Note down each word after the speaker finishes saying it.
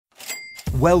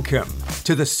Welcome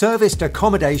to the Serviced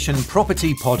Accommodation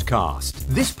Property Podcast.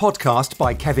 This podcast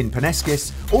by Kevin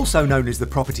Paneskis, also known as the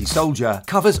Property Soldier,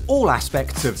 covers all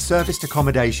aspects of serviced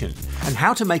accommodation and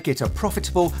how to make it a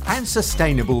profitable and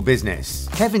sustainable business.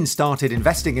 Kevin started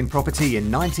investing in property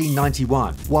in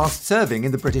 1991 whilst serving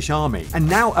in the British Army and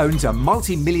now owns a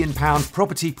multi-million-pound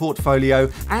property portfolio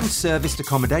and serviced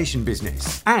accommodation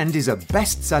business and is a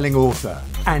best-selling author.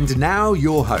 And now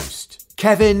your host,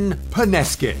 Kevin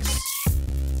Paneskis.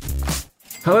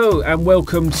 Hello and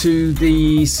welcome to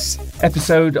this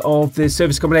episode of the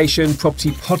Serviced Accommodation Property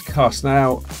Podcast.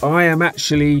 Now, I am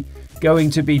actually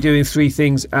going to be doing three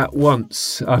things at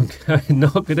once. I'm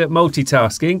not good at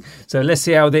multitasking, so let's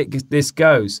see how this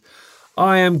goes.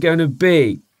 I am going to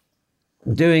be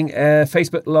doing a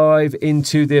Facebook Live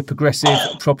into the progressive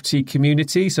property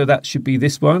community, so that should be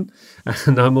this one.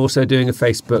 And I'm also doing a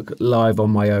Facebook Live on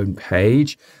my own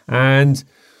page. And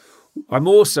I'm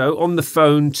also on the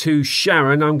phone to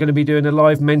Sharon. I'm going to be doing a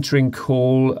live mentoring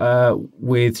call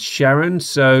with Sharon.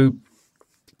 So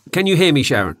can you hear me,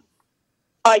 Sharon?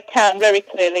 I can, very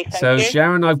clearly, thank you. So,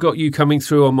 Sharon, I've got you coming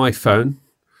through on my phone.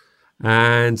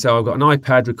 And so I've got an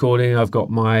iPad recording. I've got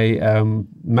my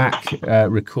Mac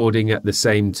recording at the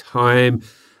same time.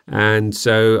 And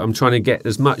so I'm trying to get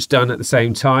as much done at the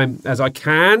same time as I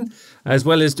can, as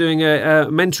well as doing a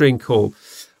mentoring call.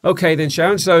 Okay, then,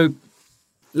 Sharon. So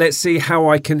let's see how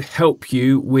I can help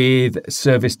you with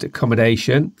serviced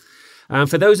accommodation.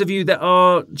 For those of you that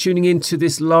are tuning into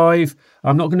this live,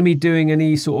 I'm not going to be doing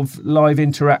any sort of live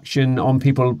interaction on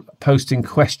people posting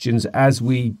questions as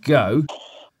we go,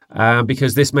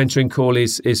 because this mentoring call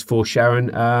is for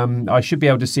Sharon. I should be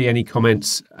able to see any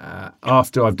comments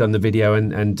after I've done the video,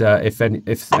 and if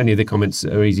any of the comments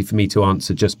are easy for me to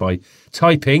answer just by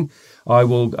typing, I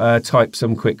will type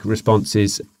some quick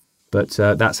responses. But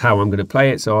that's how I'm going to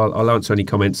play it. So I'll answer any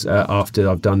comments after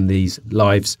I've done these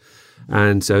lives.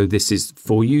 And so this is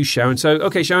for you, Sharon. So,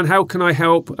 okay, Sharon, how can I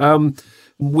help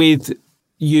with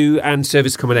you and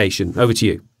service accommodation? Over to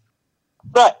you.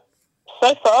 Right.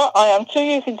 So far, I am 2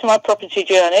 years into my property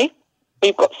journey.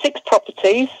 We've got 6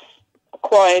 properties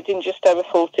acquired in just over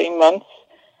 14 months.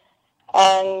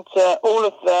 And all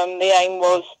of them, the aim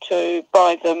was to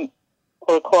buy them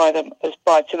or acquire them as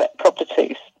buy-to-let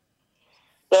properties.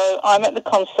 So I'm at the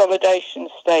consolidation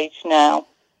stage now.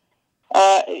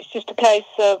 It's just a case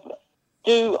of,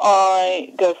 do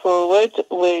I go forward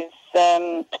with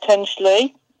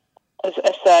potentially as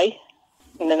SA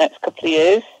in the next couple of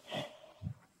years?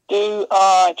 Do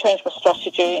I change my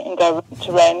strategy and go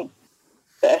to rent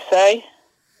the SA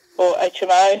or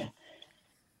HMO?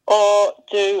 Or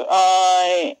do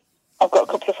I've got a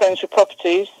couple of friends with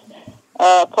properties,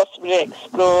 possibly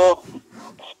explore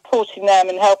supporting them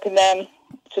and helping them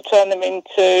to turn them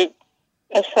into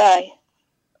SA.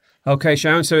 Okay,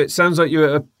 Sharon, so it sounds like you're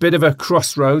at a bit of a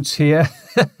crossroads here.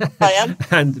 I am.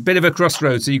 And a bit of a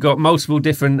crossroads. So you've got multiple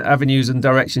different avenues and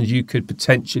directions you could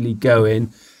potentially go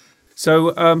in.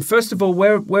 So first of all,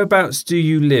 whereabouts do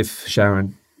you live,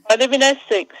 Sharon? I live in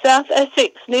Essex, South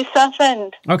Essex, near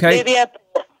Southend. Okay. Near the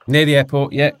airport. Near the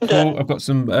airport, yeah, cool. I've got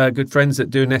some good friends that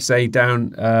do an SA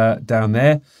down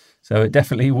there. So it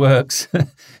definitely works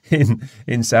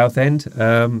in Southend.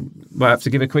 Might have to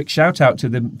give a quick shout out to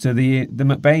the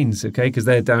McBains, okay, because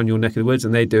they're down your neck of the woods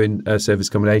and they're doing service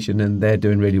accommodation and they're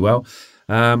doing really well.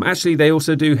 Actually, they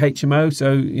also do HMO,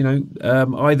 so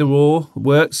either or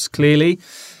works clearly.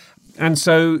 And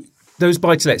so those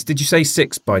buy-to-lets, did you say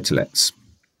 6 buy-to-lets?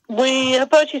 We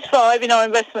have purchased 5 in our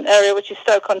investment area, which is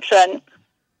Stoke-on-Trent.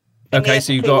 Okay,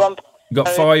 so you've got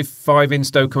five in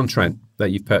Stoke-on-Trent that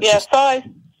you've purchased. Yeah, 5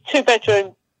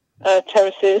 2-bedroom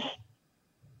terraces,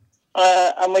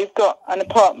 and we've got an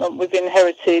apartment we've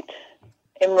inherited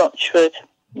in Rochford,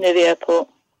 near the airport.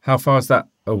 How far is that?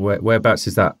 Or whereabouts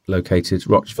is that located?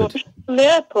 Rochford? From the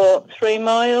airport, 3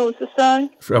 miles or so.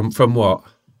 From what?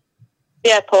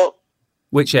 The airport.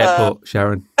 Which airport,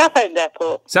 Sharon? Southend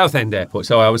Airport. Southend Airport.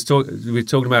 So we were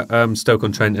talking about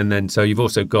Stoke-on-Trent, and then so you've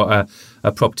also got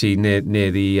a property near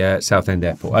the Southend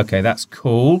Airport. Okay, that's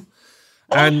cool.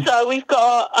 And also, we've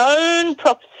got our own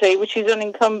property, which is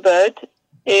unencumbered,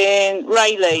 in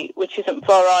Rayleigh, which isn't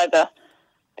far either,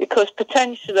 because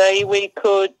potentially we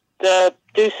could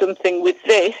do something with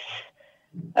this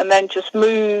and then just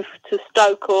move to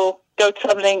Stoke or go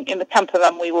travelling in the camper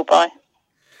van we will buy.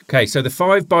 Okay, so the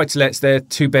 5 buy-to-lets, they're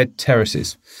 2-bed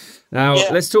terraces. Now,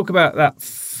 Let's talk about that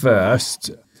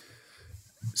first.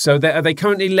 So are they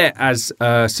currently let as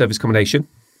service accommodation?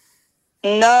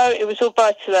 No, it was all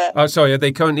buy-to-let. Oh, sorry, are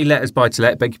they currently let as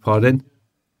buy-to-let? Beg your pardon.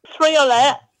 3 are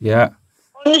let. Yeah.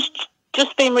 One's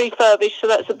just been refurbished, so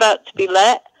that's about to be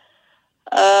let.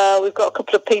 well. We've got a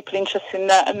couple of people interested in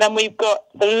that. And then we've got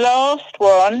the last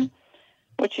one,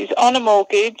 which is on a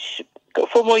mortgage. Got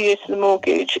 4 more years to the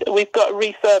mortgage. We've got to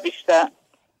refurbish that.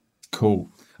 Cool.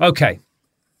 Okay.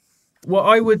 What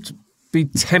I would be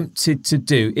tempted to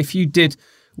do, if you did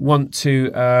want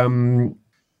to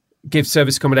give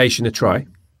service accommodation a try,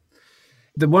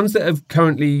 the ones that have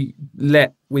currently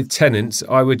let with tenants,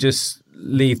 I would just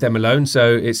leave them alone.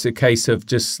 So it's a case of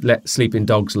just let sleeping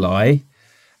dogs lie.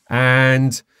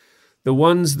 And the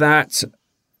ones that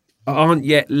aren't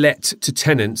yet let to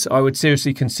tenants, I would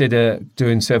seriously consider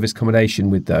doing service accommodation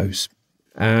with those.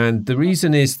 And the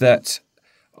reason is that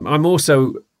I'm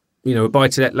also, a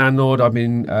buy-to-let landlord.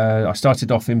 I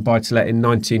started off in buy-to-let in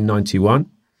 1991,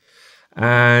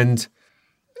 and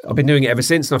I've been doing it ever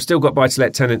since, and I've still got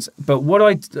buy-to-let tenants. But what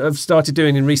I've started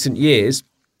doing in recent years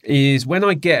is when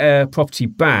I get a property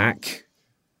back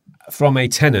from a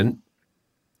tenant,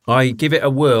 I give it a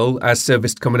whirl as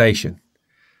serviced accommodation.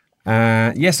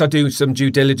 Yes, I do some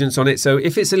due diligence on it. So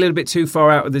if it's a little bit too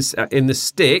far out of this in the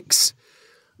sticks,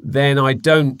 then I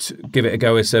don't give it a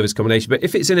go as service accommodation. But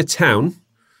if it's in a town,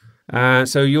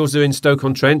 so yours are in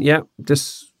Stoke-on-Trent, yeah,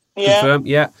 just confirm,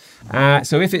 yeah.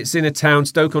 So if it's in a town,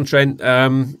 Stoke-on-Trent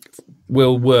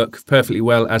will work perfectly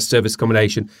well as service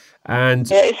accommodation. And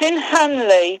it's in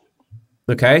Hanley.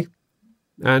 Okay.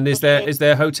 And is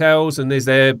there hotels and is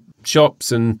there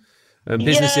shops and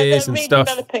businesses and stuff?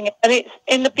 Developing it. And it's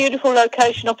in the beautiful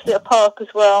location opposite a park as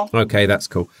well. Okay, that's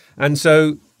cool. And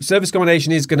so service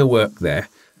accommodation is going to work there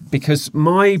because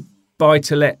my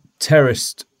buy-to-let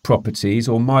terraced properties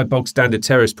or my bog standard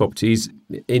terrace properties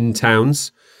in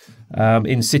towns,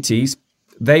 in cities,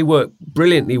 they work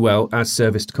brilliantly well as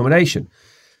serviced accommodation.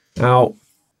 Now,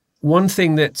 one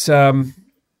thing that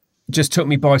just took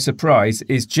me by surprise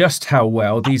is just how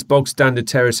well these bog standard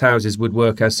terrace houses would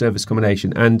work as service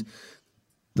accommodation. And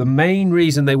the main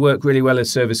reason they work really well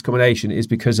as service accommodation is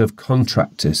because of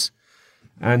contractors.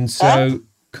 And so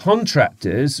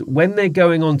contractors, when they're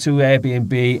going on to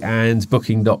Airbnb and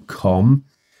Booking.com,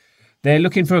 they're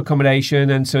looking for accommodation.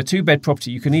 And so a 2-bed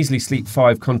property, you can easily sleep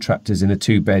 5 contractors in a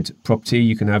 2-bed property.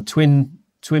 You can have twin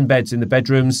beds in the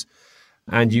bedrooms,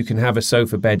 and you can have a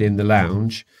sofa bed in the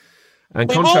lounge. And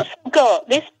we've also got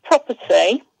this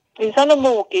property is on a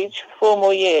mortgage for 4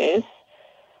 more years.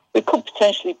 We could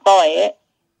potentially buy it,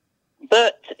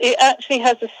 but it actually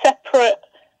has a separate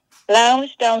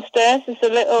lounge downstairs. There's a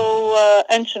little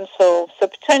entrance hall, so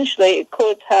potentially it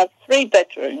could have 3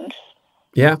 bedrooms.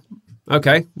 Yeah,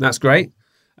 okay, that's great.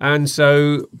 And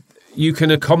so you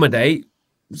can accommodate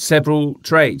several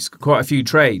trades, quite a few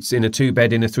trades in a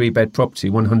 2-bed, in a 3-bed property,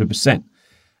 100%.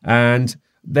 And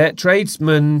their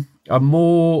tradesmen are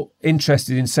more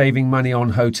interested in saving money on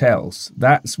hotels.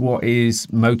 That's what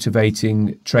is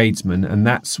motivating tradesmen, and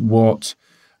that's what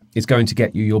is going to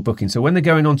get you your booking. So when they're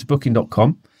going on to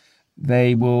Booking.com,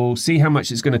 they will see how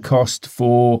much it's going to cost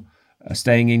for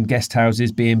staying in guest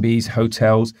houses, B&Bs,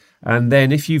 hotels. And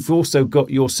then if you've also got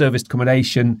your serviced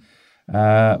accommodation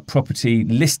property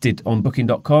listed on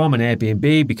Booking.com and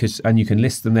Airbnb, and you can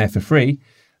list them there for free,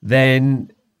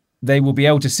 then they will be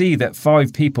able to see that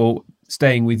 5 people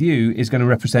staying with you is going to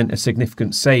represent a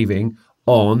significant saving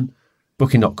on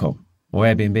Booking.com or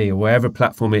Airbnb or wherever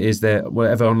platform it is,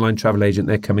 whatever online travel agent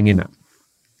they're coming in at.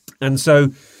 And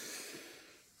so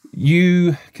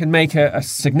you can make a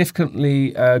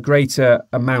significantly greater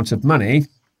amount of money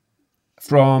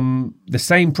from the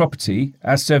same property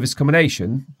as service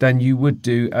accommodation than you would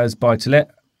do as buy-to-let.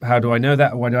 How do I know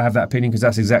that? Why do I have that opinion? Because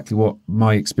that's exactly what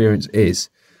my experience is.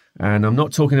 And I'm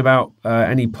not talking about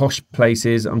any posh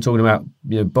places. I'm talking about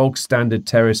bog standard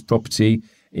terrace property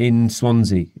in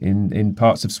Swansea, in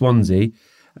parts of Swansea,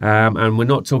 and we're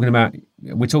talking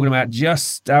about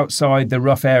just outside the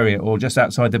rough area or just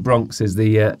outside the Bronx, as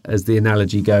the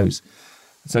analogy goes.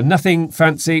 So nothing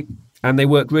fancy, and they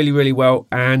work really, really well.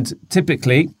 And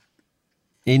typically,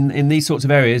 in these sorts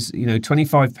of areas,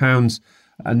 £25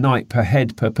 a night per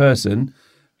head per person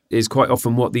is quite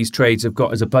often what these trades have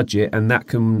got as a budget, and that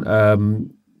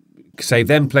can save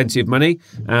them plenty of money,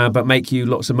 but make you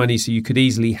lots of money. So you could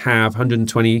easily have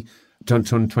 120,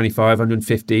 125,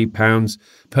 150 pounds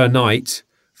per night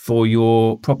for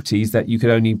your properties that you could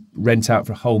only rent out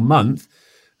for a whole month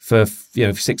for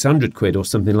 600 quid or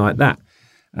something like that.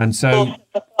 And so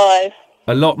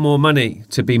a lot more money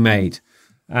to be made.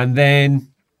 And then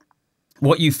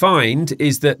what you find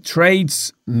is that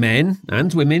tradesmen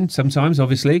and women, sometimes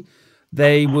obviously,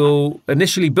 they will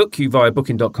initially book you via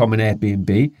Booking.com and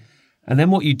Airbnb. And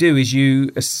then what you do is you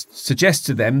suggest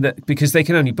to them that, because they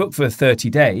can only book for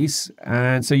 30 days,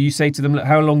 and so you say to them, look,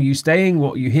 how long are you staying?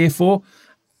 What are you here for?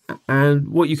 And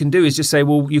what you can do is just say,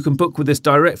 well, you can book with us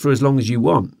direct for as long as you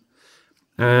want.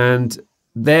 And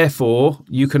therefore,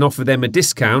 you can offer them a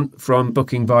discount from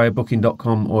booking via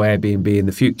booking.com or Airbnb in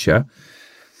the future.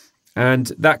 And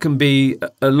that can be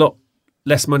a lot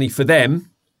less money for them.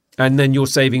 And then you're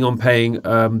saving on paying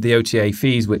the OTA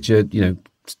fees, which are,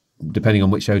 depending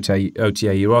on which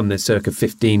OTA you're on, there's circa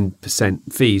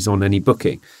 15% fees on any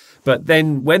booking. But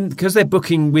then because they're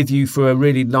booking with you for a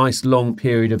really nice long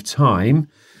period of time,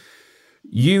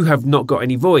 you have not got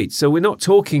any voids. So we're not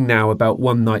talking now about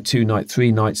 1 night, 2 night,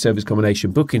 3 night service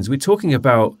accommodation bookings. We're talking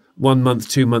about 1 month,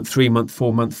 2 month, 3 month,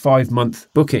 4 month, 5 month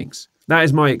bookings. That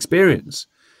is my experience.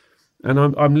 And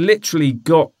I'm literally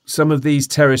got some of these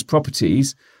terrace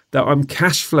properties that I'm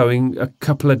cash flowing a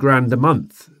couple of grand a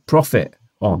month profit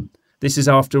on. This is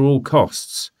after all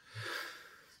costs.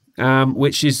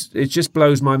 It just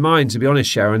blows my mind, to be honest,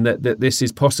 Sharon, that this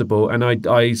is possible. And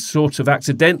I sort of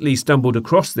accidentally stumbled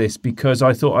across this because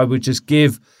I thought I would just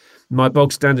give my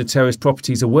bog standard terrace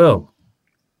properties a whirl.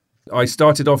 I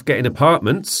started off getting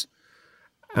apartments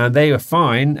and they were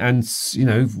fine. And,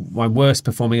 my worst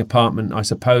performing apartment, I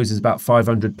suppose, is about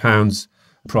 £500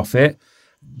 profit.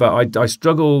 But I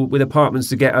struggle with apartments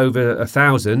to get over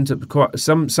 1,000.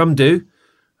 Some do.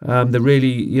 The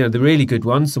really good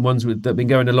ones, the ones that have been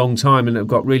going a long time and have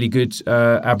got really good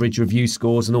average review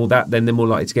scores and all that, then they're more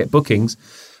likely to get bookings.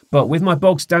 But with my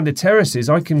bog standard terraces,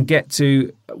 I can get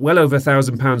to well over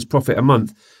 £1,000 profit a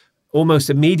month almost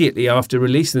immediately after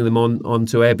releasing them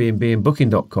onto Airbnb and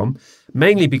Booking.com,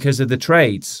 mainly because of the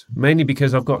trades, mainly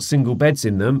because I've got single beds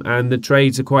in them and the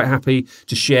trades are quite happy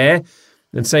to share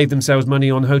and save themselves money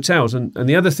on hotels. And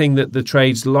the other thing that the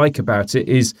trades like about it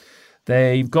is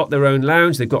they've got their own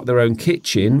lounge, they've got their own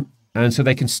kitchen, and so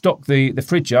they can stock the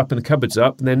fridge up and the cupboards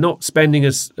up, and they're not spending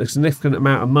a significant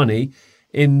amount of money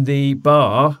in the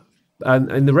bar and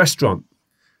in the restaurant.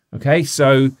 Okay,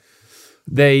 so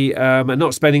they are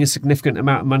not spending a significant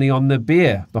amount of money on the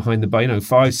beer behind the bar, £5,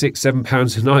 £6,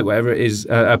 £7 a night, whatever it is,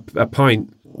 a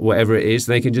pint, whatever it is.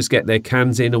 They can just get their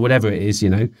cans in or whatever it is,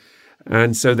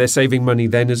 and so they're saving money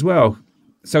then as well.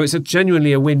 So it's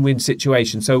genuinely a win-win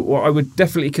situation. So what I would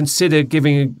definitely consider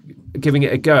giving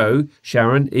it a go,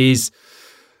 Sharon, is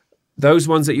those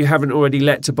ones that you haven't already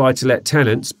let to buy-to-let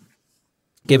tenants,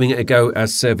 giving it a go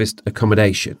as serviced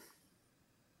accommodation.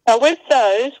 Now with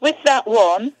that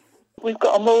one, we've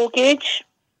got a mortgage.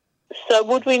 So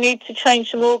would we need to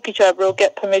change the mortgage over or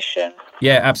get permission?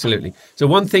 Yeah, absolutely. So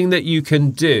one thing that you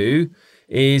can do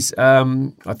is,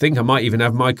 I think I might even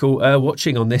have Michael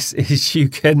watching on this, is you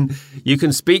can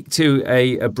speak to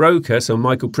a broker. So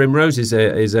Michael Primrose is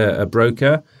a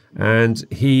broker, and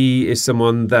he is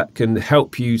someone that can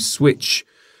help you switch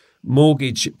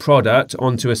mortgage product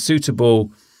onto a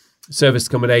suitable service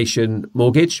accommodation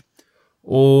mortgage,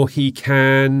 or he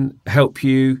can help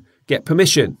you get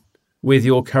permission with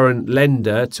your current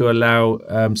lender to allow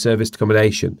serviced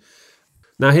accommodation.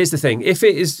 Now, here's the thing.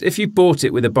 If you bought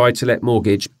it with a buy-to-let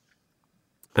mortgage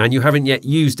and you haven't yet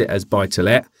used it as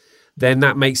buy-to-let, then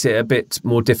that makes it a bit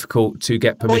more difficult to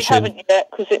get permission. We haven't yet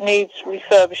because it needs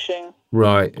refurbishing.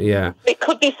 Right, yeah. It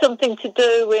could be something to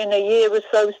do in a year or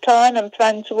so's time and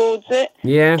plan towards it.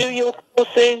 Yeah. Do your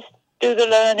courses, do the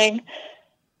learning,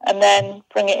 and then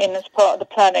bring it in as part of the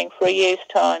planning for a year's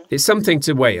time. It's something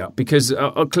to weigh up because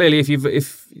clearly if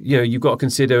you've got to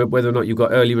consider whether or not you've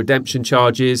got early redemption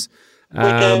charges.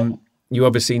 You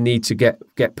obviously need to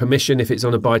get permission if it's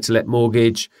on a buy-to-let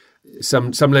mortgage.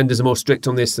 Some lenders are more strict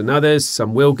on this than others.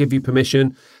 Some will give you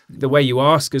permission. The way you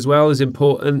ask as well is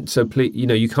important. So please,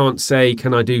 you can't say,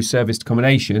 "Can I do serviced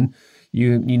accommodation?"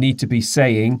 You need to be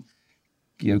saying,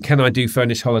 "Can I do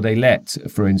furnished holiday let?"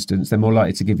 For instance, they're more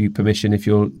likely to give you permission if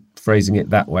you're phrasing it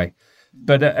that way.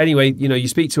 But anyway, you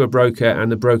speak to a broker and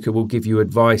the broker will give you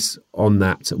advice on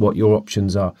that, what your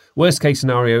options are. Worst case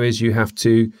scenario is you have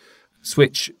to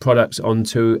switch products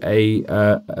onto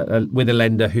with a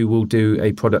lender who will do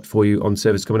a product for you on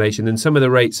service accommodation. And some of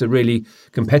the rates are really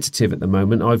competitive at the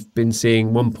moment. I've been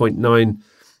seeing 1.9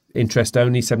 interest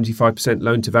only, 75%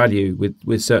 loan to value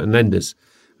with certain lenders.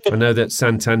 I know that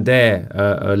Santander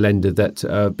are a lender that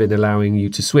have been allowing you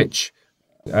to switch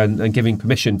and giving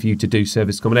permission for you to do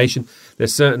service accommodation.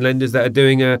 There's certain lenders that are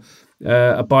doing a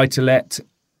buy-to-let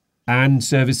and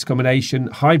service accommodation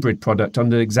hybrid product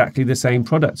under exactly the same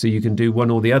product. So you can do one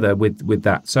or the other with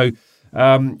that. So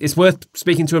it's worth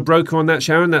speaking to a broker on that,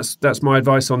 Sharon. That's my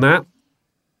advice on that.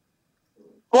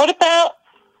 What about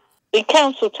the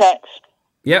council tax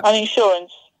and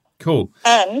insurance? Cool.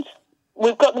 And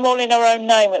we've got them all in our own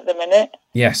name at the minute.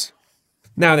 Yes.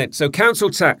 Now then, so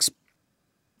council tax.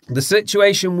 The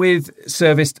situation with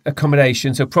serviced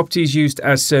accommodation, so properties used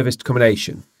as serviced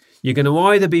accommodation. You're going to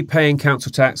either be paying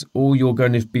council tax or you're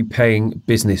going to be paying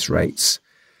business rates.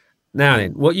 Now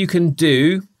then, what you can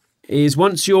do is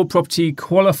once your property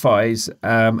qualifies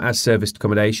as serviced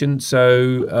accommodation,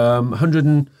 so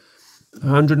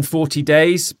 140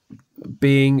 days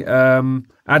being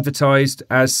advertised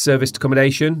as serviced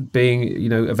accommodation,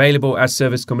 being available as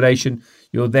serviced accommodation,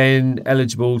 you're then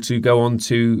eligible to go on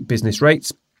to business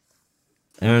rates.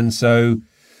 And so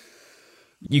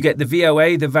you get the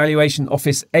VOA, the Valuation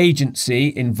Office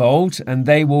Agency, involved, and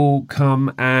they will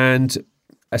come and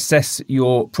assess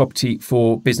your property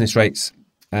for business rates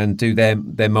and do their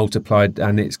multiplied,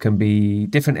 and it can be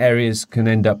different areas can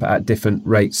end up at different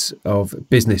rates of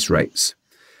business rates.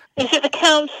 Is it the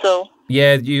council?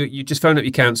 Yeah, you just phone up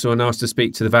your council and ask to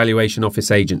speak to the Valuation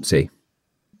Office Agency.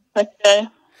 Okay.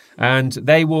 And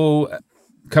they will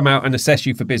come out and assess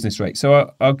you for business rates.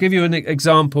 So I'll give you an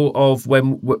example of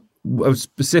when a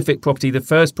specific property, the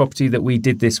first property that we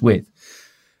did this with.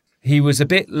 He was a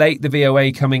bit late, the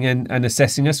VOA, coming in and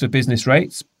assessing us for business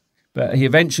rates, but he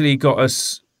eventually got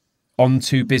us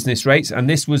onto business rates. And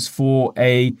this was for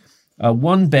a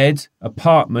one-bed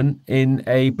apartment in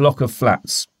a block of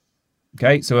flats.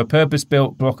 Okay, so a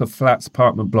purpose-built block of flats,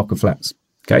 apartment block of flats.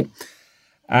 Okay,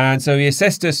 and so he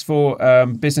assessed us for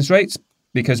business rates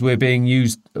because we're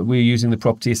using the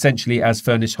property essentially as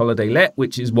furnished holiday let,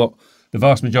 which is what the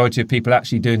vast majority of people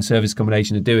actually doing service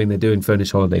accommodation are doing. They're doing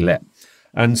furnished holiday let.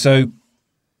 And so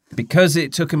because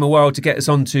it took him a while to get us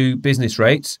onto business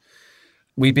rates,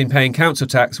 we've been paying council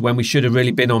tax when we should have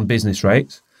really been on business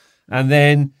rates. And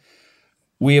then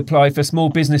we apply for small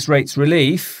business rates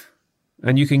relief,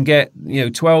 and you can get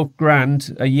 12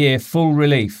 grand a year full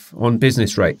relief on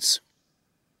business rates.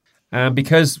 And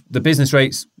because the business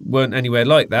rates weren't anywhere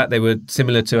like that, they were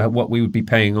similar to what we would be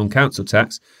paying on council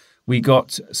tax, we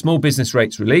got small business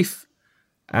rates relief.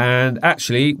 And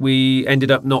actually, we ended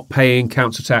up not paying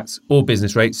council tax or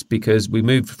business rates because we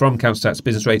moved from council tax to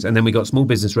business rates, and then we got small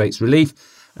business rates relief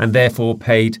and therefore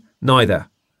paid neither.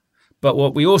 But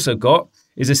what we also got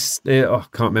is I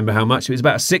can't remember how much, it was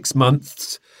about a 6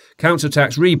 months council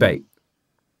tax rebate.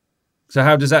 So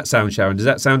how does that sound, Sharon? Does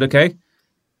that sound okay?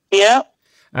 Yeah.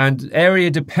 And area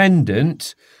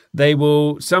dependent,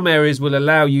 some areas will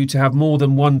allow you to have more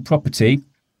than one property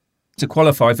to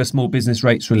qualify for small business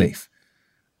rates relief.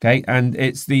 Okay, and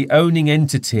it's the owning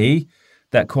entity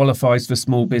that qualifies for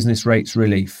small business rates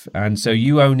relief. And so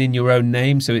you own in your own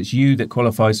name, so it's you that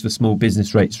qualifies for small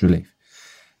business rates relief.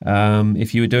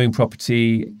 If you were doing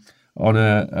property on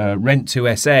a rent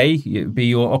to SA, it would be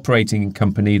your operating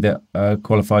company that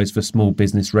qualifies for small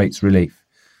business rates relief.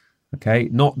 Okay,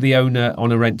 not the owner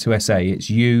on a rent to SA, it's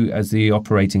you as the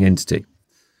operating entity.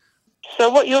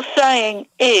 So what you're saying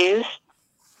is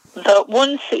that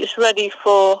once it's ready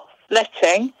for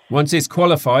letting, once it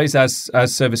qualifies as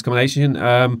service accommodation,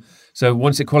 so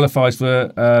once it qualifies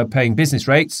for paying business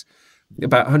rates,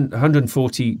 about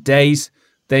 140 days,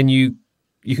 then you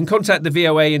can contact the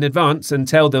VOA in advance and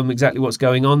tell them exactly what's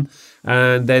going on,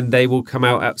 and then they will come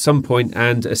out at some point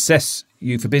and assess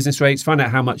you for business rates, find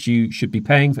out how much you should be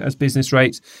paying as business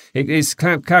rates. It is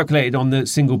calculated on the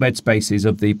single bed spaces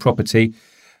of the property.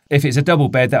 If it's a double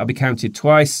bed, that'll be counted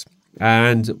twice.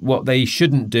 And what they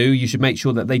shouldn't do, you should make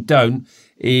sure that they don't,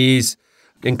 is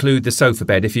include the sofa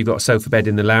bed. If you've got a sofa bed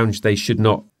in the lounge, they should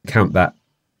not count that.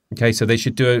 Okay, so they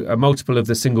should do a multiple of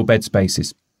the single bed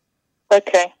spaces.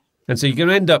 Okay. And so you're going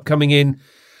to end up coming in.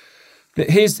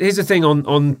 Here's the thing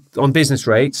on business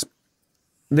rates.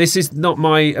 This is not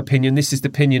my opinion. This is the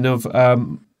opinion of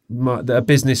the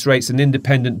business rates, an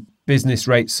independent business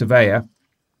rate surveyor,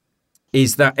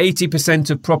 is that 80%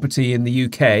 of property in the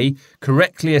UK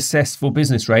correctly assessed for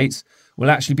business rates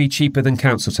will actually be cheaper than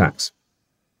council tax.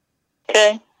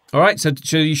 Okay. All right, so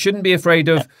you shouldn't be afraid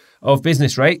of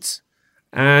business rates,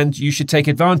 and you should take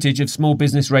advantage of small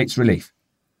business rates relief.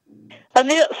 And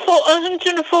the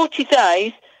 140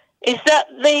 days, is that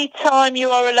the time you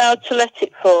are allowed to let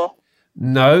it for?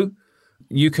 No,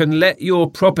 you can let your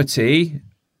property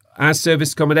as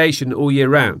service accommodation all year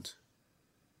round.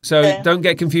 So Don't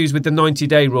get confused with the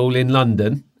 90-day rule in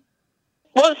London.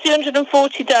 What's the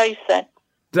 140 days then?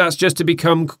 That's just to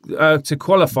become to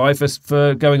qualify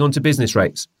for going on to business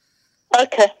rates.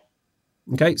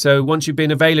 Okay, so once you've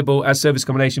been available as service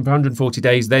accommodation for 140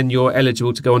 days, then you're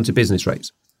eligible to go on to business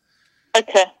rates.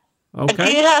 Okay. And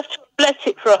do you have to let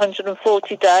it for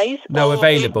 140 days? No,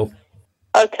 available.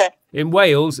 Okay. In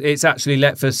Wales, it's actually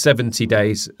let for 70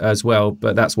 days as well,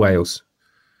 but that's Wales.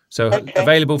 So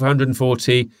available for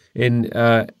 140 in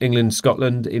England,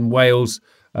 Scotland. In Wales,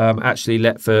 actually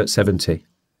let for 70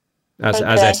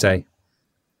 as SA.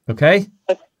 Okay?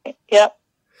 Yeah.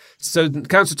 So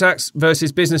council tax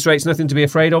versus business rates, nothing to be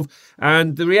afraid of.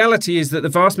 And the reality is that the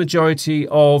vast majority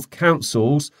of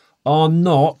councils are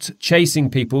not chasing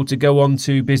people to go on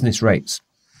to business rates.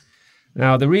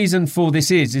 Now, the reason for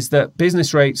this is that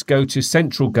business rates go to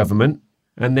central government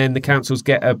and then the councils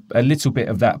get a little bit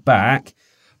of that back.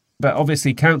 But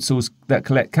councils that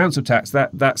collect council tax,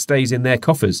 that stays in their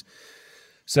coffers.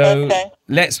 So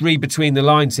Let's read between the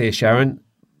lines here, Sharon.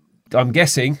 I'm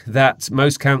guessing that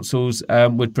most councils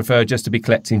would prefer just to be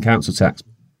collecting council tax.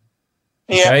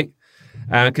 Yeah. Okay?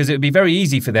 Because it would be very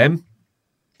easy for them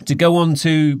to go on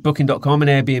to Booking.com and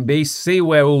Airbnb, see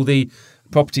where all the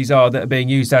properties are that are being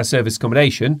used as service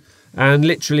accommodation, and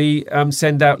literally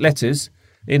send out letters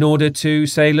in order to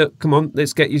say, look, come on,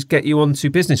 let's get you onto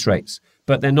business rates.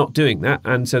 But they're not doing that,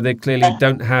 and so they clearly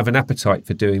don't have an appetite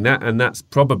for doing that, and that's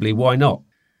probably why not.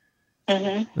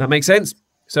 Mm-hmm. That makes sense?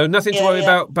 So nothing to worry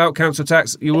about council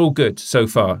tax. You're all good so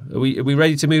far. Are we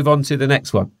ready to move on to the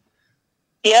next one?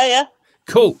 Yeah.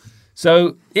 Cool.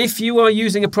 So if you are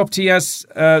using a property as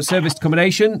serviced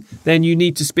accommodation, then you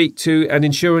need to speak to an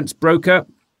insurance broker,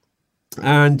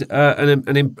 and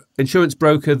an insurance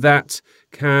broker that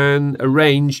can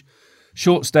arrange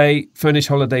short stay, furnished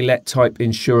holiday let type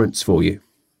insurance for you.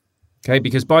 Okay,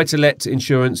 because buy-to-let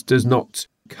insurance does not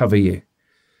cover you.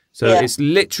 So it's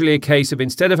literally a case of,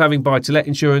 instead of having buy-to-let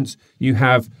insurance, you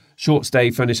have short stay,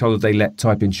 furnished holiday let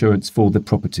type insurance for the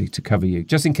property to cover you.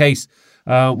 Just in case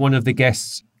one of the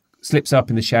guests slips up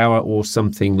in the shower or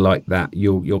something like that,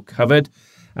 you're covered.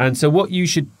 And so what you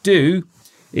should do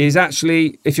is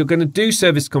actually, if you're going to do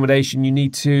service accommodation, you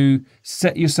need to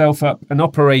set yourself up an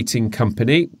operating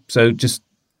company. So just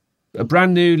a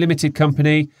brand new limited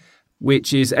company,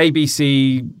 which is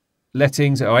ABC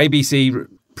Lettings or ABC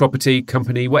Property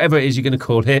Company, whatever it is you're going to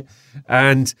call it.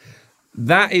 And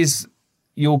that is,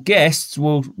 your guests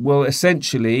will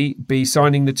essentially be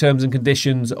signing the terms and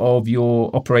conditions of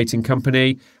your operating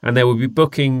company, and they will be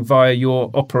booking via your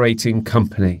operating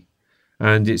company.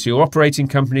 And it's your operating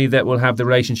company that will have the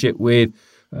relationship with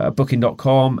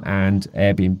Booking.com and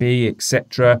Airbnb,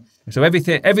 etc. So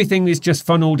everything is just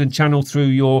funneled and channeled through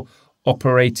your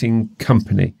operating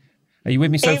company. Are you with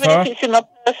me so far? Even if it's in my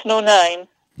personal name?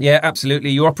 Yeah,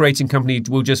 absolutely. Your operating company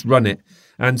will just run it.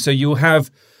 And so you'll have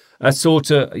a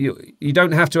sort of... You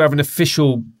don't have to have an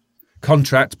official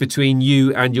contract between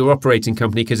you and your operating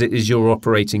company because it is your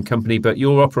operating company, but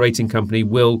your operating company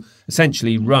will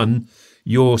essentially run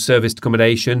your serviced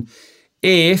accommodation.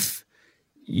 If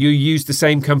you use the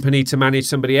same company to manage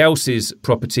somebody else's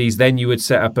properties, then you would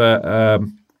set up a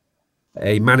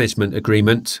management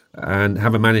agreement and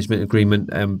have a management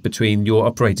agreement between your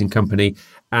operating company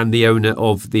and the owner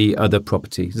of the other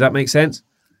property. Does that make sense?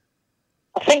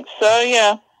 I think so,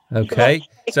 yeah. Okay,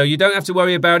 so you don't have to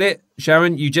worry about it,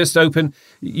 Sharon. You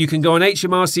can go on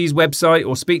HMRC's website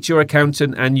or speak to your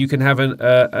accountant, and you can have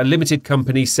a limited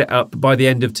company set up by the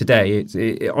end of today.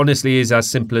 It honestly is as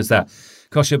simple as that.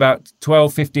 Costs you about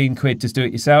 12, 15 quid to do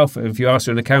it yourself. If you ask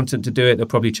an accountant to do it, they'll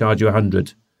probably charge you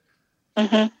 100.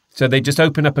 Mm-hmm. So they just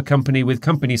open up a company with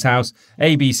Companies House,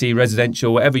 ABC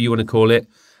Residential, whatever you want to call it,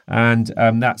 and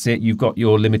that's it. You've got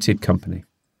your limited company.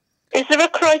 Is there a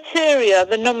criteria,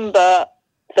 the number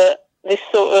that this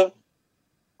sort of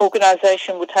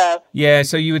organisation would have? Yeah,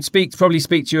 so you would probably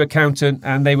speak to your accountant,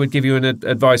 and they would give you an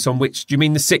advice on which. Do you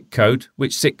mean the SIC code?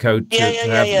 Which SIC code to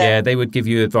have? Yeah, they would give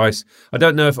you advice. I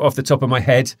don't know if off the top of my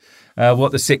head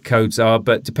what the SIC codes are,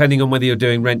 but depending on whether you're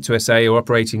doing rent to SA or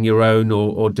operating your own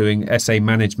or doing SA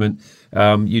management,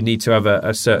 you need to have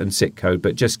a certain SIC code.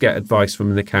 But just get advice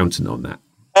from an accountant on that.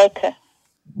 Okay.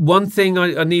 One thing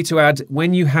I need to add,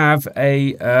 when you have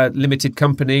a limited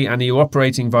company and you're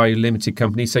operating via your limited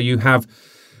company, so you have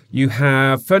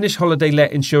furnished holiday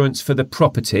let insurance for the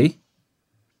property,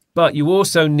 but you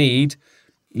also need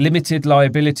limited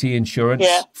liability insurance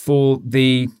for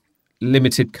the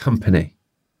limited company.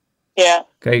 Yeah.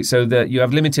 Okay, so that you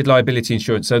have limited liability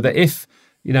insurance, so that if,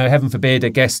 heaven forbid, a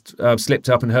guest slipped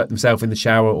up and hurt themselves in the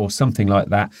shower or something like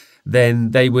that,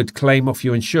 then they would claim off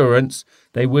your insurance.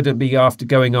 They wouldn't be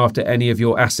going after any of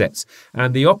your assets.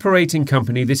 And the operating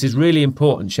company, this is really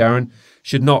important, Sharon,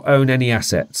 should not own any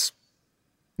assets.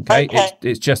 Okay.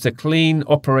 It's just a clean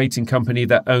operating company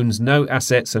that owns no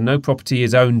assets, and no property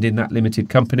is owned in that limited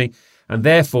company. And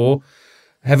therefore,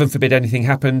 heaven forbid anything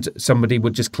happened, somebody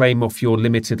would just claim off your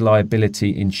limited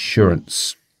liability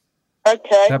insurance. Okay.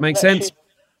 Does that make sense?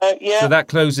 Yeah. So that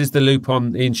closes the loop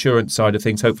on the insurance side of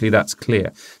things. Hopefully that's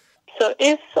clear. So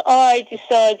if I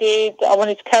decided I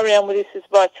wanted to carry on with this as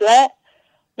buy-to-let,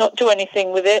 not do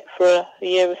anything with it for a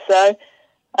year or so,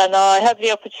 and I have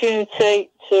the opportunity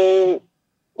to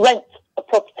rent a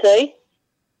property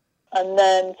and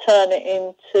then turn it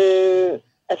into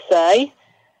SA.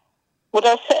 Would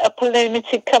I set up a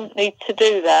limited company to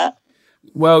do that?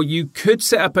 Well, you could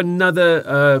set up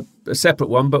another a separate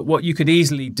one, but what you could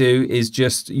easily do is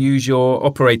just use your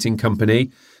operating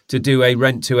company to do a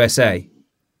rent to SA.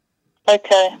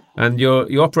 Okay. And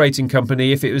your operating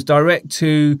company, if it was direct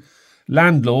to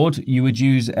landlord, you would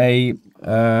use a...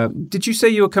 did you say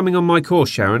you were coming on my course,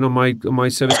 Sharon, on my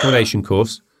service accommodation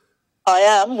course? I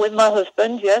am, with my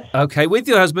husband, yes. Okay, with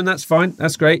your husband, that's fine.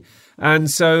 That's great.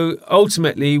 And so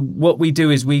ultimately what we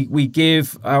do is we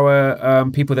give our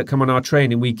people that come on our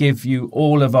training, we give you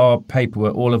all of our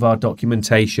paperwork, all of our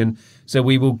documentation. So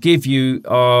we will give you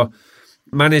our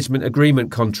management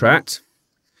agreement contract.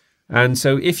 And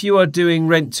so if you are doing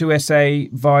rent to SA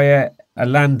via a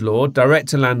landlord, direct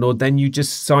to landlord, then you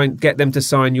just get them to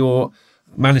sign your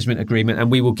management agreement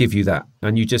and we will give you that.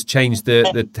 And you just change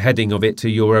the heading of it to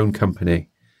your own company.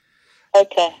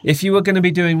 Okay. If you were going to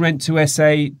be doing rent to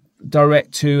SA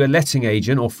direct to a letting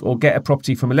agent or get a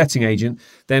property from a letting agent,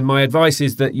 then my advice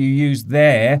is that you use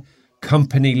their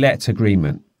company let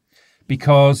agreement,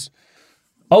 because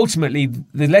ultimately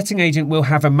the letting agent will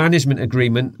have a management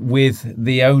agreement with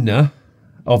the owner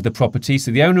of the property.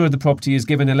 So the owner of the property is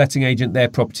given a letting agent their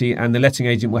property and the letting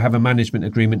agent will have a management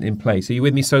agreement in place. Are you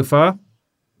with me so far?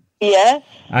 Yes.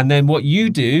 And then what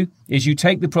you do is you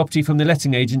take the property from the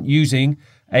letting agent using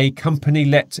a company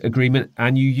let agreement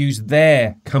and you use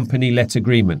their company let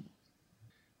agreement.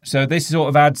 So this sort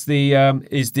of adds the,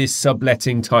 is this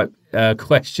subletting type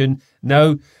question?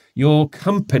 No, your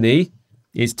company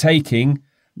is taking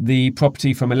the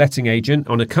property from a letting agent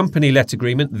on a company let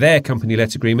agreement, their company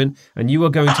let agreement, and you are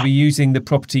going to be using the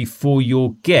property for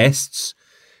your guests.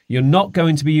 You're not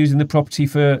going to be using the property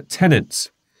for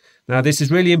tenants. Now, this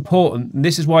is really important, and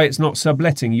this is why it's not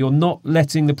subletting. You're not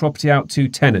letting the property out to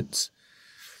tenants.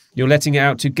 You're letting it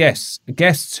out to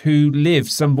guests who live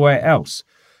somewhere else,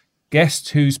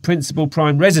 guests whose principal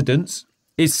prime residence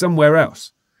is somewhere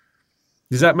else.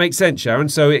 Does that make sense, Sharon?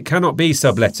 So it cannot be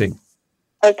subletting.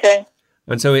 Okay.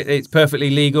 And so it's perfectly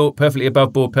legal, perfectly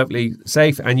above board, perfectly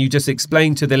safe. And you just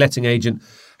explain to the letting agent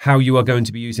how you are going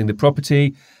to be using the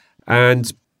property.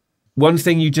 And one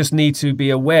thing you just need to be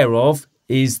aware of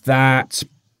is that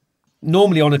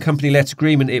normally on a company let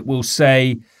agreement, it will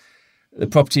say the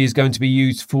property is going to be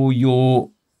used for your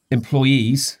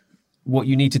employees. What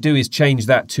you need to do is change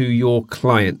that to your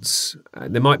clients.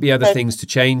 There might be other things to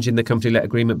change in the company let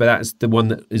agreement, but that's the one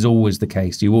that is always the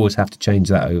case. You always have to change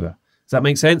that over. Does that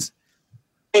make sense?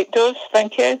 It does,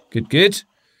 thank you. Good.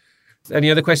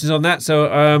 Any other questions on that? So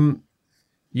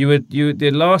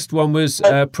the last one was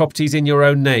properties in your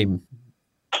own name.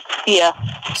 Yeah.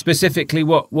 Specifically,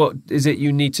 what is it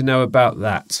you need to know about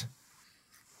that?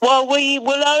 Well, we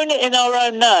will own it in our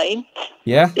own name.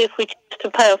 Yeah. If we choose to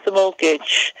pay off the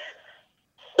mortgage.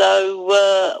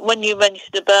 So when you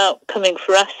mentioned about coming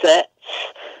for assets,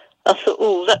 I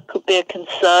thought, that could be a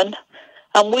concern.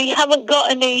 And we haven't got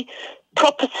any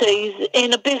properties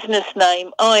in a business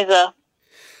name either.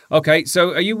 Okay,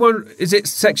 so is it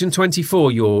Section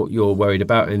 24 you're worried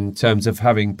about in terms of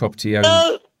having property owned?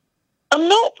 No, I'm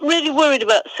not really worried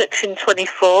about Section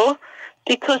 24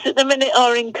 because at the minute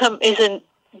our income isn't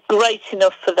great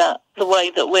enough for that, the way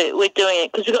that we're doing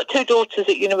it, because we've got 2 daughters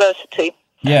at university.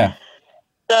 Yeah.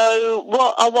 So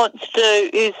what I want to do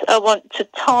is I want to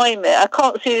time it. I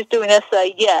can't see us doing SA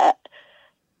yet,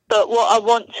 but what I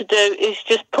want to do is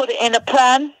just put it in a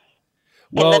plan.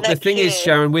 Well, the thing is,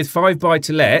 Sharon, with 5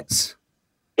 buy-to-lets,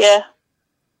 yeah,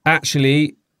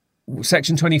 actually,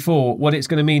 Section 24, what it's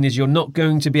going to mean is you're not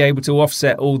going to be able to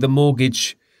offset all the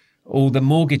mortgage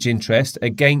interest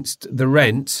against the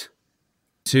rent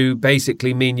to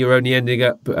basically mean you're only ending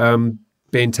up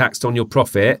being taxed on your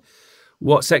profit.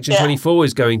 What Section 24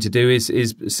 is going to do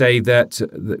is say that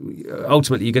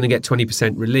ultimately you're going to get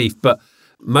 20% relief, but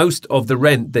most of the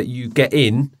rent that you get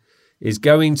in is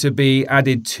going to be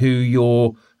added to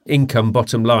your income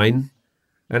bottom line.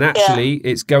 And actually,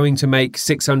 it's going to make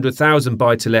 600,000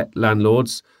 buy-to-let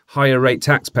landlords higher rate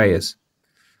taxpayers.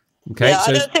 Okay, yeah,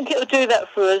 I don't think it will do that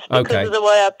for us because of the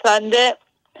way I planned it.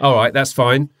 All right, that's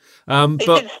fine. It's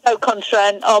in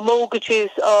Stoke-on-Trent. Our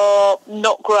mortgages are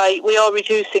not great. We are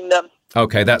reducing them.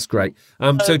 Okay, that's great.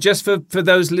 So just for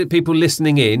those people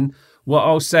listening in, what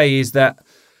I'll say is that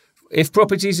if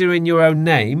properties are in your own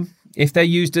name, if they're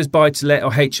used as buy-to-let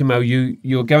or HMO,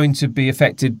 you're going to be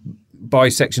affected by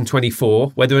Section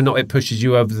 24, whether or not it pushes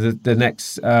you over the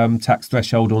next tax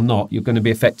threshold or not, you're going to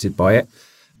be affected by it.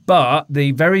 But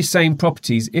the very same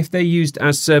properties, if they're used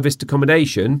as serviced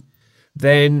accommodation,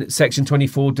 then Section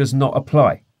 24 does not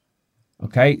apply.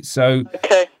 Okay, so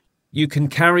you can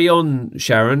carry on,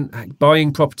 Sharon,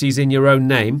 buying properties in your own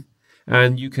name,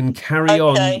 and you can carry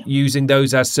on using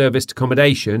those as serviced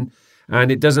accommodation,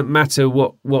 and it doesn't matter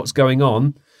what's going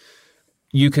on.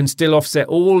 You can still offset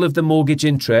all of the mortgage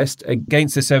interest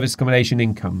against the service accommodation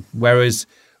income, whereas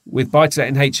with buy-to-let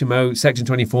and HMO, Section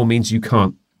 24 means you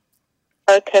can't.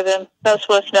 Okay, then. That's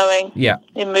worth knowing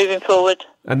in moving forward.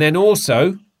 And then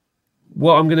also,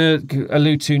 what I'm going to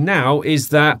allude to now is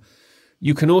that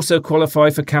you can also qualify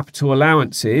for capital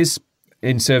allowances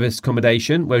in service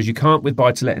accommodation, whereas you can't with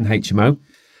buy-to-let and HMO.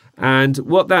 And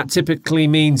what that typically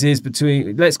means is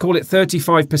between, let's call it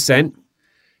 35%.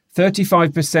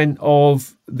 35%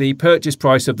 of the purchase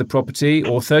price of the property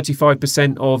or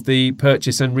 35% of the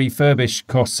purchase and refurbish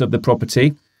costs of the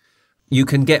property, you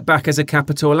can get back as a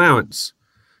capital allowance.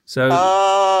 So,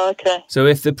 so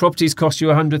if the properties cost you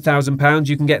 £100,000,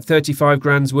 you can get 35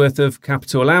 grand's worth of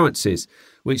capital allowances,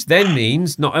 which then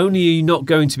means not only are you not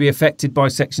going to be affected by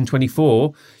Section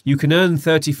 24, you can earn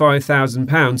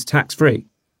 £35,000 tax-free.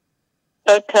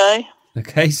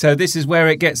 Okay, so this is where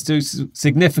it gets to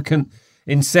significant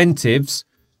incentives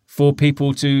for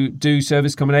people to do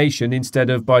service accommodation instead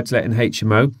of buy-to-let and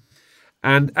HMO.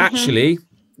 And actually,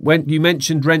 when you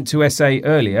mentioned rent to SA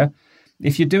earlier,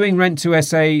 if you're doing rent to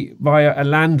SA via a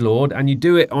landlord and you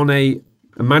do it on a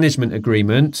management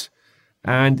agreement,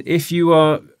 and if you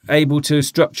are able to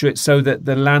structure it so that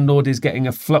the landlord is getting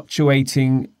a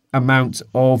fluctuating amount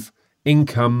of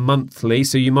income monthly,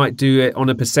 so you might do it on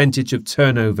a percentage of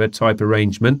turnover type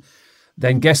arrangement,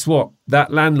 then guess what?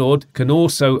 That landlord can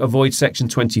also avoid Section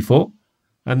 24,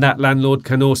 and that landlord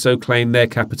can also claim their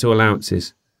capital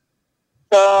allowances.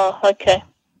 Oh, okay.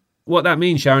 What that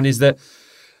means, Sharon, is that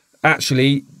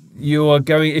actually you are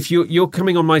going, if you're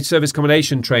coming on my service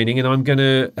accommodation training, and I'm going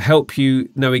to help you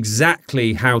know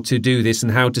exactly how to do this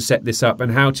and how to set this up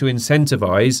and how to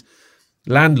incentivize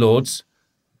landlords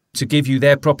to give you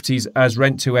their properties as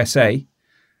rent to SA,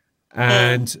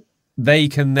 and they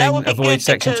can then avoid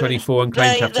Section 24 and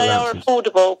claim capital allowances. They are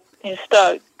affordable in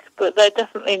Stoke, but they're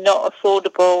definitely not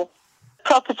affordable.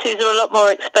 Properties are a lot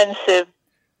more expensive.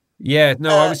 Yeah, no,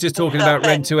 I was just talking about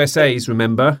rent to SAs,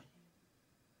 remember?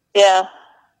 Yeah.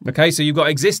 Okay, so you've got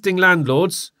existing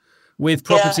landlords with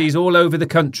properties all over the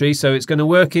country, so it's going to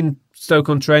work in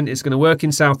Stoke-on-Trent, it's going to work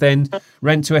in Southend.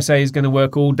 Rent to SA is going to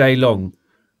work all day long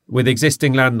with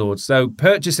existing landlords. So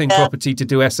purchasing property to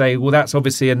do SA, well, that's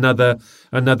obviously another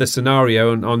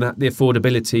scenario on the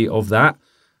affordability of that.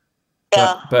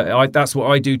 Yeah. But that's what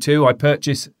I do too. I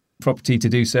purchase property to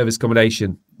do service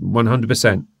accommodation,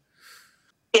 100%.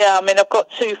 Yeah, I mean, I've got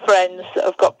two friends that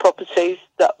have got properties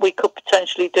that we could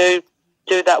potentially do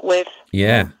that with.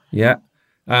 Yeah.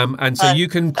 And so you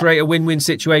can create a win-win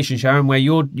situation, Sharon, where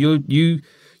you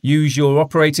use your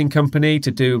operating company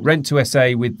to do rent to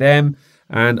SA with them,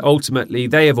 and ultimately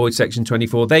they avoid Section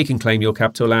 24. They can claim your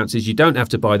capital allowances. You don't have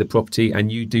to buy the property, and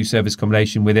you do service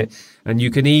accommodation with it, and you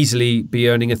can easily be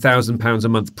earning £1,000 a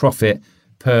month profit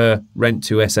per rent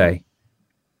to SA.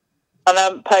 And I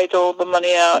haven't paid all the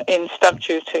money out in stamp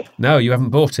duty. No, you haven't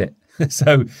bought it.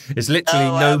 So it's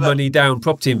literally no money down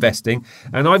property investing.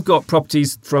 And I've got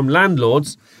properties from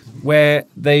landlords where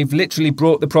they've literally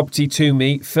brought the property to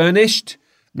me, furnished,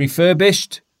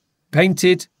 refurbished,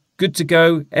 painted, good to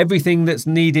go, everything that's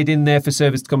needed in there for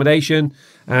serviced accommodation.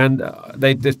 And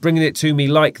they're bringing it to me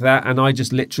like that. And I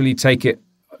just literally take it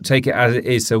as it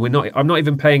is. So I'm not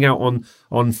even paying out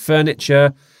on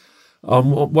furniture.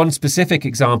 One specific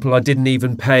example, I didn't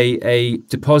even pay a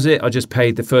deposit. I just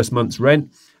paid the first month's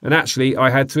rent. And actually,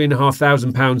 I had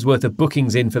 £3,500 worth of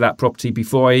bookings in for that property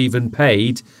before I even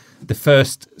paid the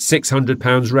first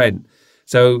 £600 rent.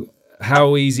 So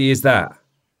how easy is that?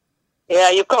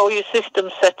 Yeah, you've got all your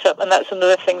systems set up, and that's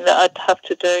another thing that I'd have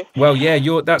to do. Well, yeah,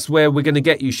 that's where we're going to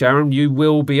get you, Sharon. You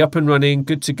will be up and running,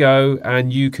 good to go,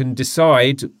 and you can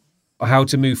decide how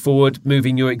to move forward,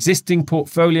 moving your existing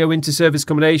portfolio into service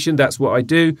accommodation. That's what I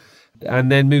do.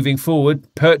 And then moving forward,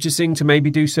 purchasing to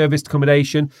maybe do serviced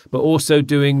accommodation, but also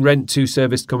doing rent to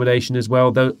serviced accommodation as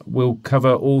well. We'll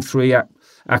cover all three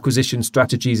acquisition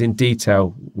strategies in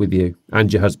detail with you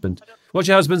and your husband. What's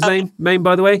your husband's name,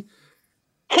 by the way?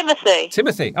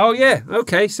 Timothy. Oh, yeah.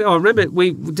 Okay. So I remember,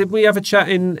 we have a chat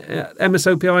in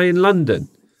MSOPI in London?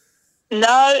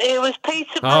 No, it was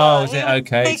Peter. Oh, is it?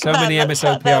 Okay. So many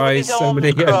MSOPIs, so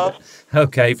many.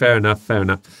 Okay, fair enough.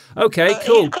 Okay,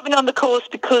 cool. He's coming on the course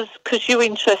because you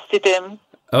interested him.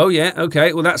 Oh, yeah.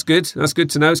 Okay. Well, that's good. That's good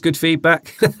to know. It's good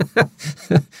feedback.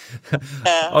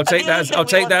 I'll take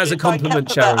that as a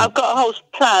compliment, Sharon. I've got a whole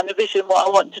plan, a vision, what I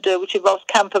want to do, which involves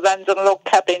camper vans and log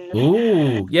cabins.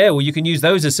 Ooh, yeah. Well, you can use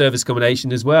those as service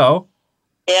accommodation as well.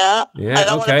 Yeah, Yeah, and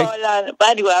I okay. want to buy land. But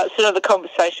anyway, it's another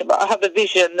conversation. But I have a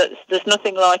vision that there's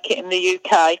nothing like it in the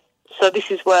UK. So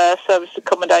this is where service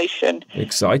accommodation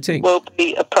Exciting. will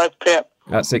be appropriate.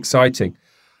 That's exciting.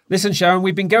 Listen, Sharon,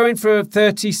 we've been going for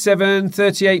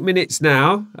 38 minutes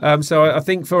now. So I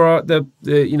think for the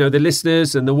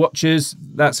listeners and the watchers,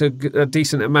 that's a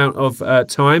decent amount of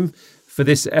time for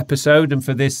this episode and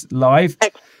for this live.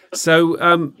 Excellent. So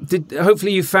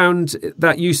hopefully you found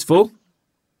that useful.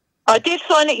 I did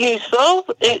find it useful.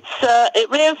 It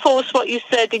reinforced what you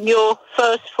said in your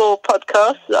first 4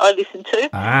 podcasts that I listened to.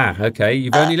 Ah, okay.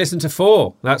 You've only listened to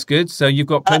 4. That's good. So you've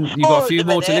got a few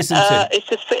more to listen to. It's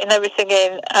just fitting everything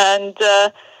in, and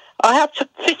I have to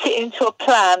fit it into a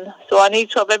plan. So I need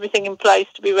to have everything in place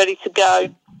to be ready to go.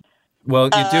 Well,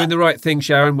 you're doing the right thing,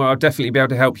 Sharon. Well, I'll definitely be able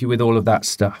to help you with all of that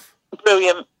stuff.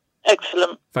 Brilliant.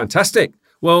 Excellent. Fantastic.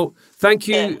 Well, thank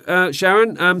you,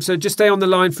 Sharon. So just stay on the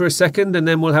line for a second and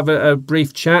then we'll have a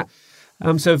brief chat.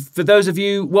 So for those of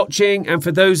you watching and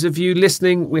for those of you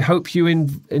listening, we hope you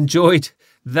enjoyed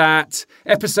that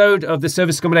episode of the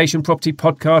Service Accommodation Property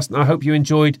Podcast. And I hope you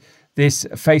enjoyed this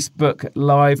Facebook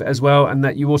Live as well and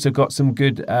that you also got some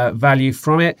good value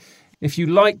from it. If you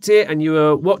liked it and you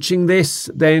are watching this,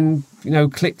 then,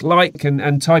 click like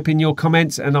and type in your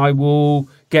comments and I will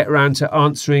get around to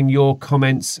answering your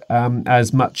comments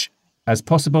as much as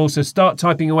possible. So start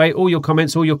typing away all your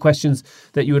comments, all your questions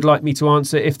that you would like me to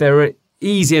answer. If they're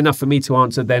easy enough for me to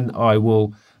answer, then I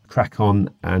will crack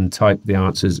on and type the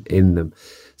answers in them.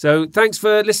 So thanks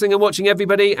for listening and watching,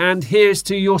 everybody. And here's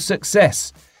to your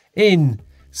success in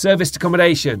serviced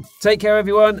accommodation. Take care,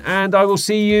 everyone, and I will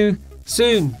see you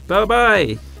soon.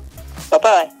 Bye-bye.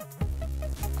 Bye-bye.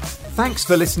 Thanks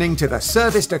for listening to the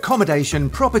Serviced Accommodation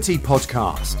Property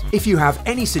Podcast. If you have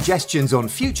any suggestions on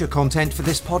future content for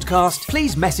this podcast,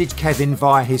 please message Kevin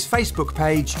via his Facebook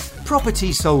page,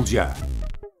 Property Soldier.